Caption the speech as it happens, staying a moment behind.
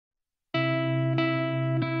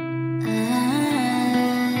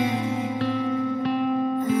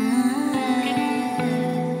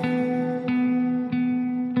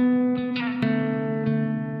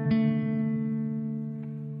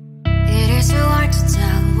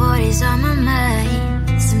what is on my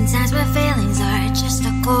mind. Sometimes my feelings are just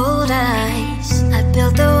a cold ice. I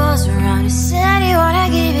built the walls around you, said you wanna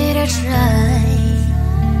give it a try.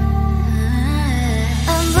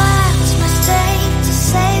 I'm watch my state to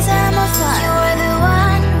say I'm a fire. You're the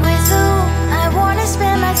one with whom I wanna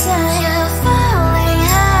spend my time. You're falling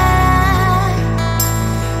high.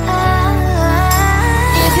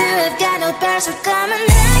 If you have got no bears, so come and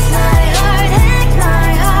hack my heart, hack my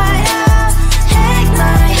heart out. Hack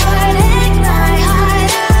my heart, hack my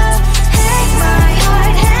heart out. Hack my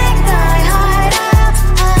heart, hack my heart out.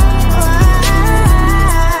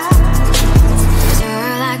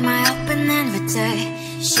 You're like my open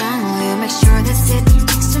invitation. Will you make sure that sitting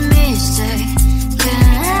next to me is safe? Can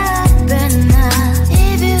open up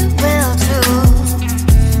if you will too.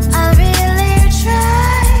 I'll really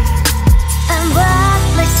try. And what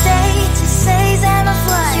my state to say I'm a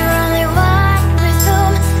fly. You're only one with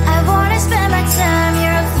whom I wanna spend my time.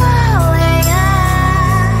 You're falling high.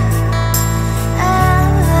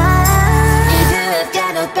 If you have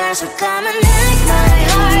got no bears, so come and hack my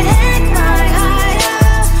heart, hack my heart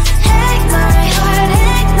out. Hack my heart,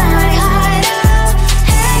 hack my heart out.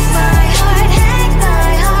 Hack my heart, hack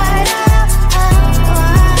my heart out.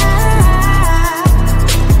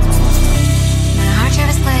 My heart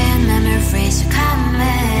drive is clear, memory freeze, you're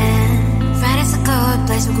coming. Friday's a good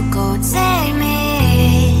place we could go, take me.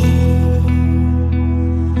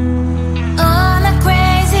 On a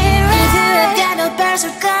crazy ride. If you have got no bears, so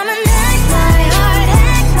come and hack my heart,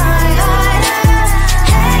 hack my heart out.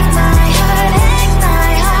 Hack my heart, hack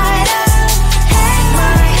my heart out. Hack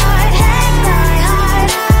my heart, hack my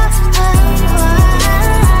heart out.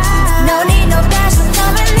 No need no bears, so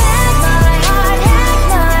come and hack my heart, hack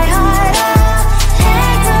my heart out.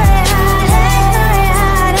 Hack my heart, hack my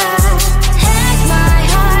heart out. Hack my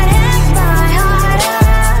heart, hack my heart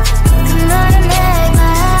out. Come on and make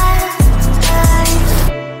my heart.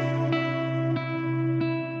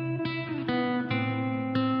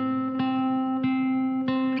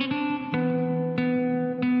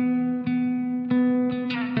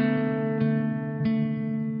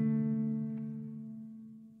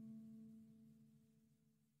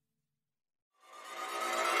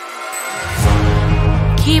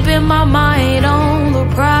 Keeping my mind on the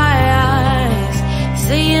prize,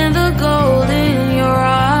 seeing the gold in your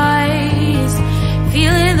eyes,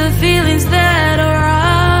 feeling the feelings that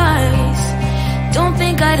arise. Don't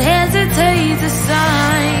think I'd hesitate to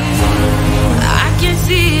sign. I can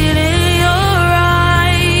see it in your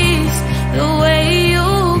eyes, the way you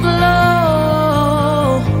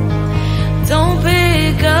glow. Don't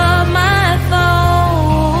pick up my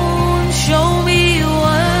phone, show me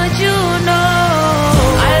what you know.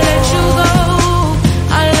 I let you go,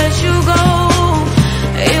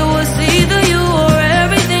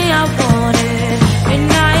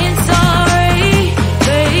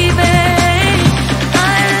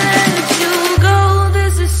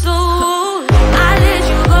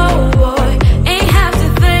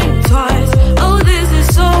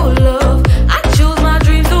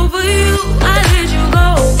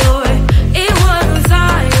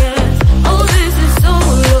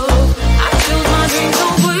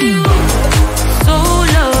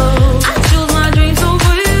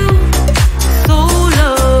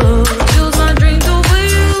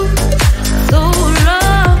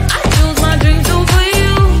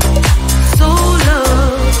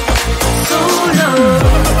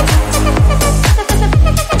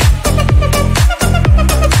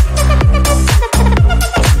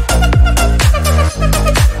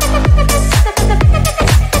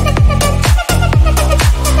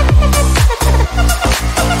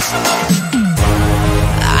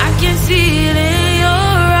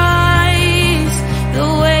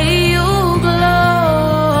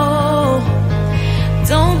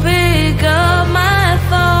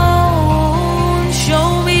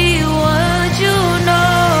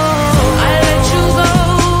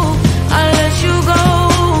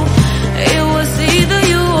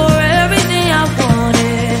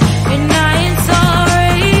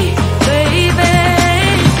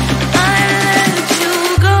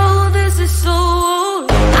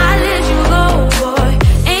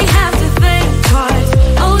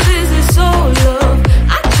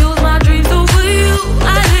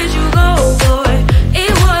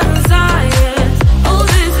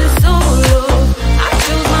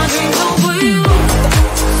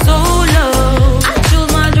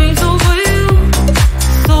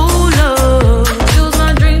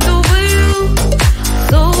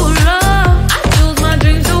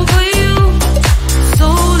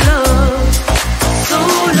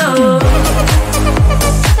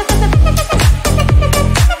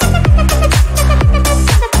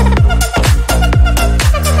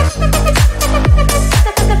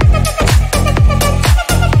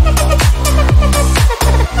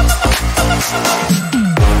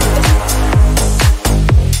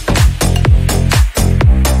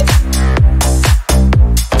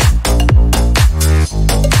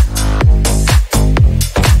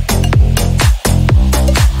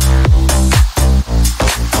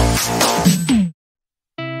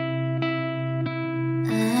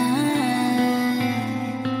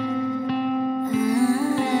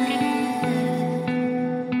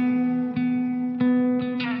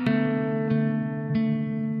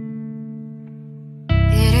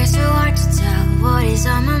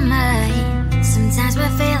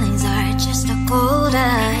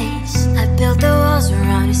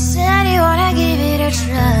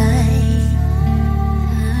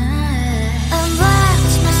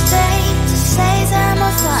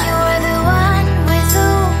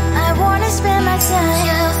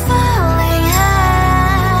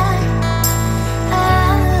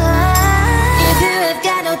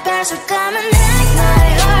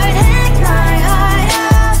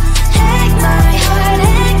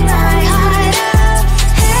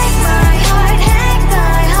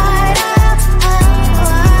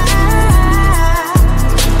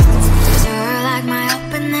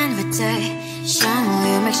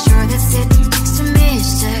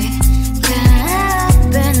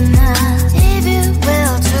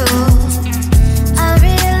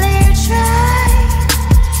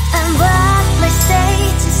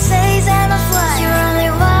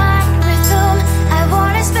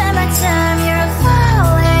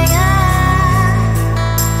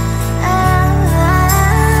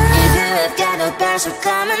 best will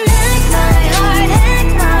come and take my heart,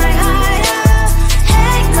 take my heart out.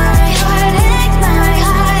 Take my heart, take my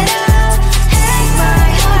heart out. Take my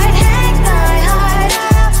heart, take my heart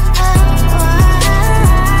out.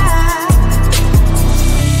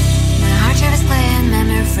 My heart travels playing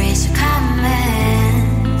memories are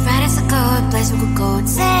coming. Find us a good place we could go and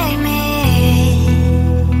save me.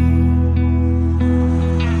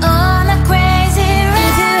 On a crazy ride,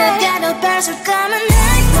 if you have got no best will come and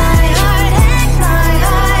take my heart, take my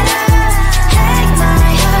heart out. Take my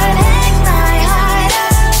heart, take my heart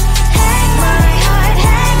out. Take my heart,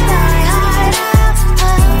 take my heart out.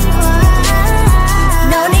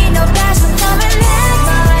 No need no best will come and take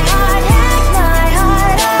my heart, take my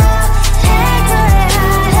heart out. Take my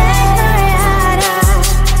heart, take my heart out.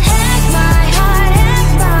 Take my heart,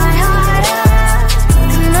 take my heart out.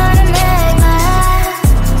 Come on and make my heart.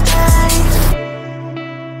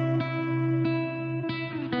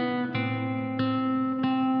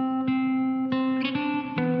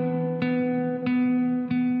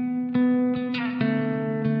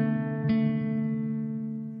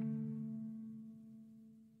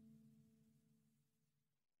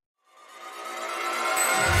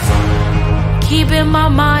 Keeping my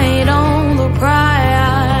mind on the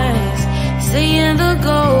prize, seeing the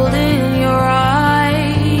gold in your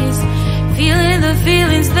eyes, feeling the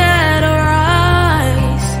feelings that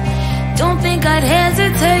arise. Don't think I'd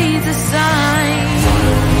hesitate to sign.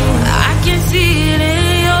 I can see it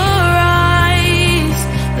in your eyes,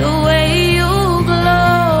 the way you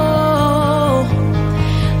glow.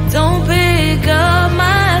 Don't pick up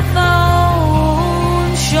my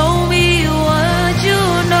phone, show me what you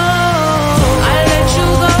know. I let you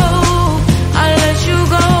go, I let you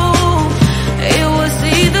go. It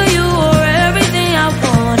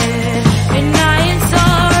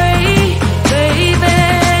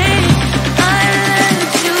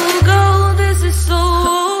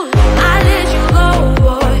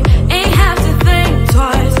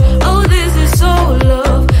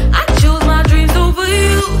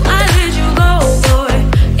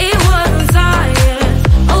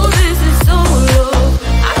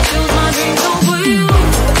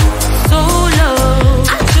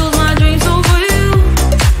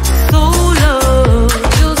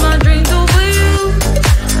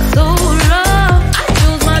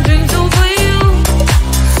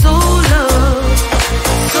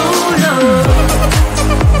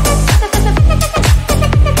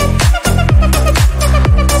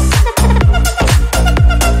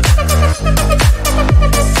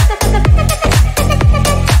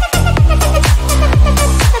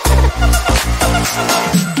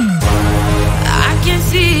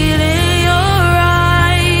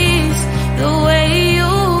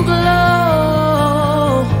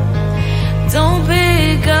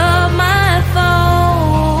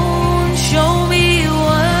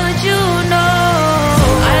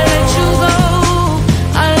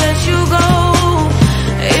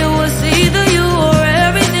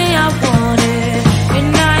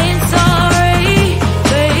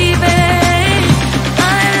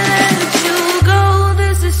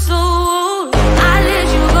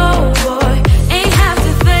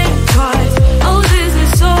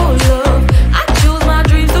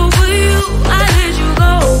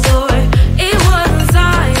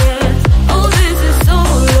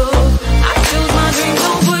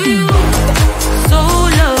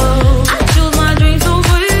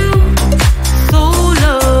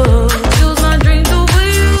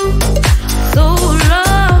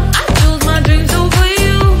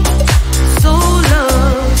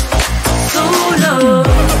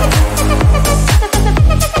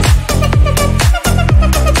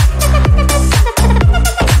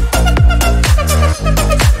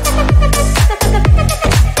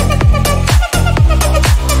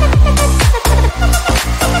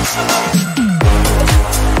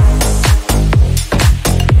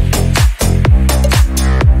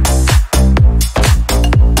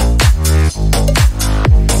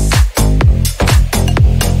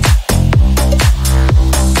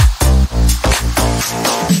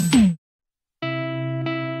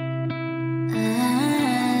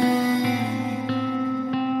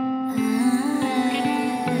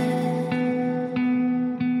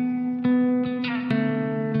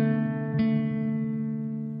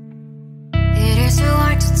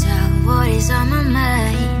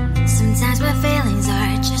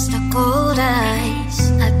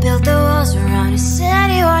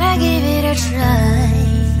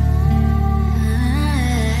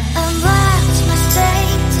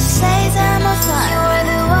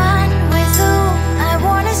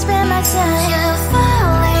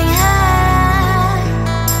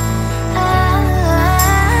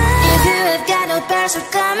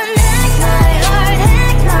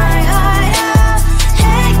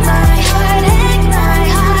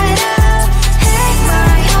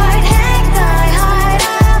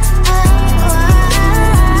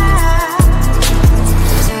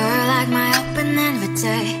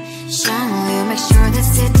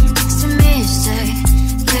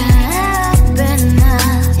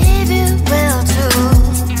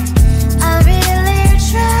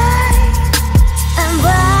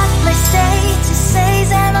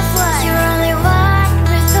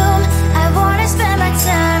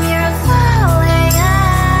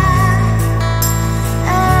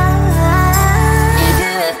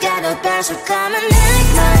come and take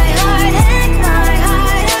my heart, take my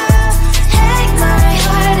heart out. Take my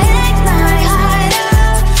heart, take my heart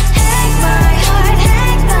out. Take my heart,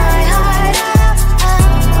 take my heart out.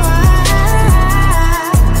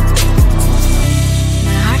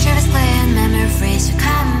 My heart travels playing, memories are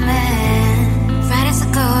coming. Friday's a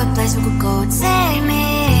good place we could go and take me.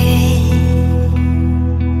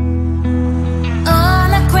 On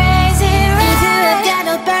a crazy ride, if you have got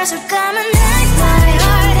no parents who come and take my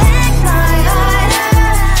heart, take my heart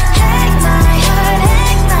out. Take my heart,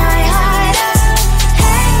 take my heart out.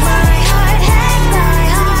 Take my heart, take my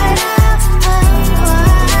heart out.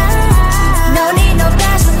 No need no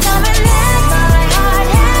parents who come and take my heart,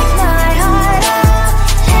 take my heart out.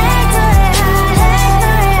 Take my heart, take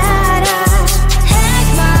my heart out. Take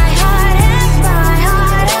my heart, take my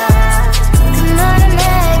heart out. Come on and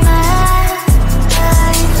make my heart.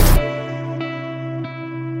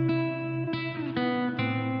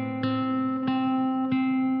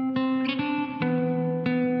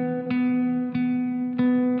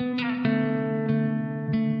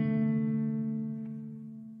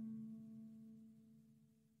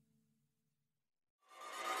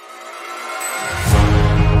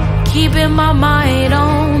 Keeping my mind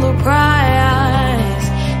on the prize,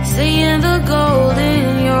 seeing the gold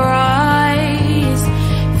in your eyes,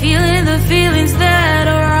 feeling the feelings that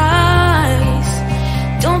arise.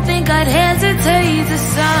 Don't think I'd hesitate to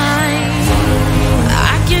sign.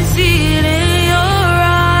 I can see it in your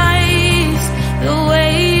eyes, the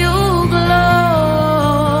way you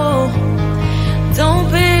glow. Don't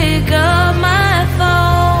pick up my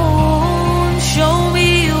phone, show me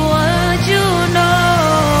what you know.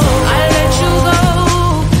 I let you go,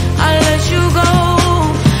 I let you go.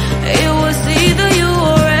 It was either you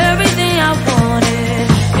or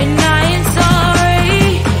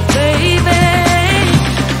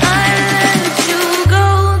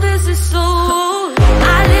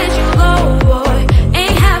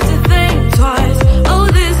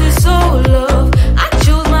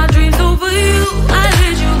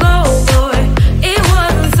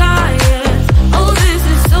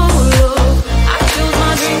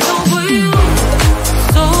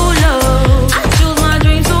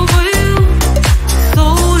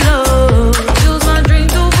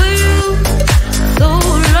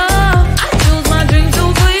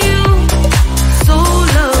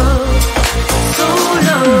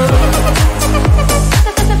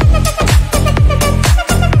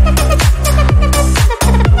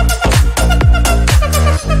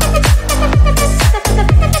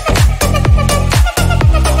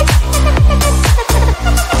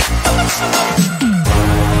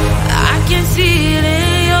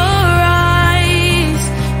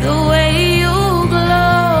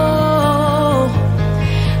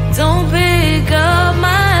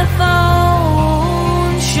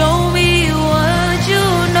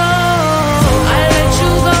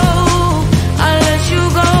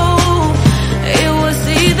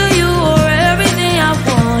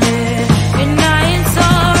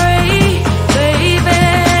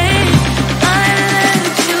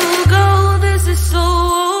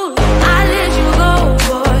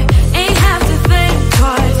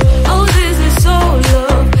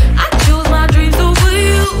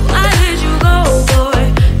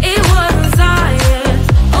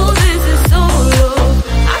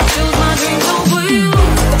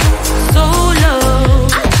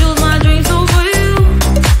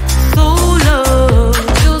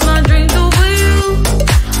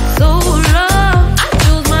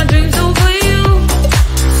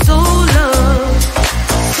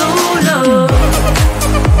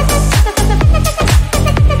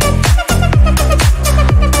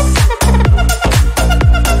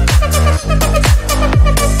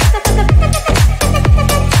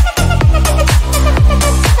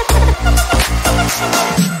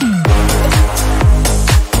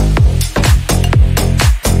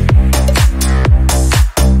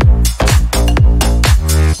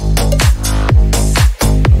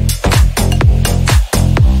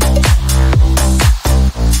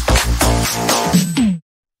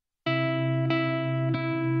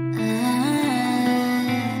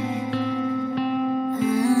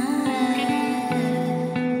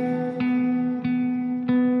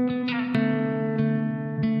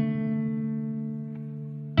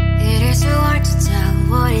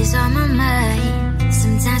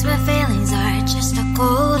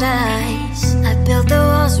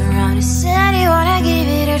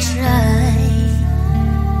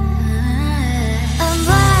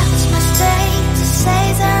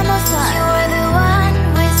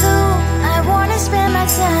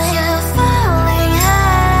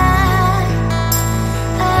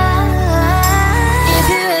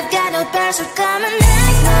So come and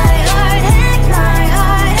hack my heart, hack my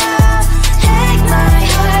heart out. Hack my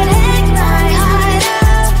heart, hack my heart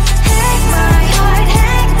out. Hack my heart,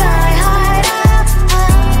 hack my heart out.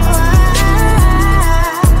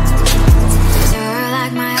 You're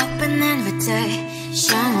like my open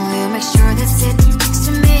invitation. Will you make sure this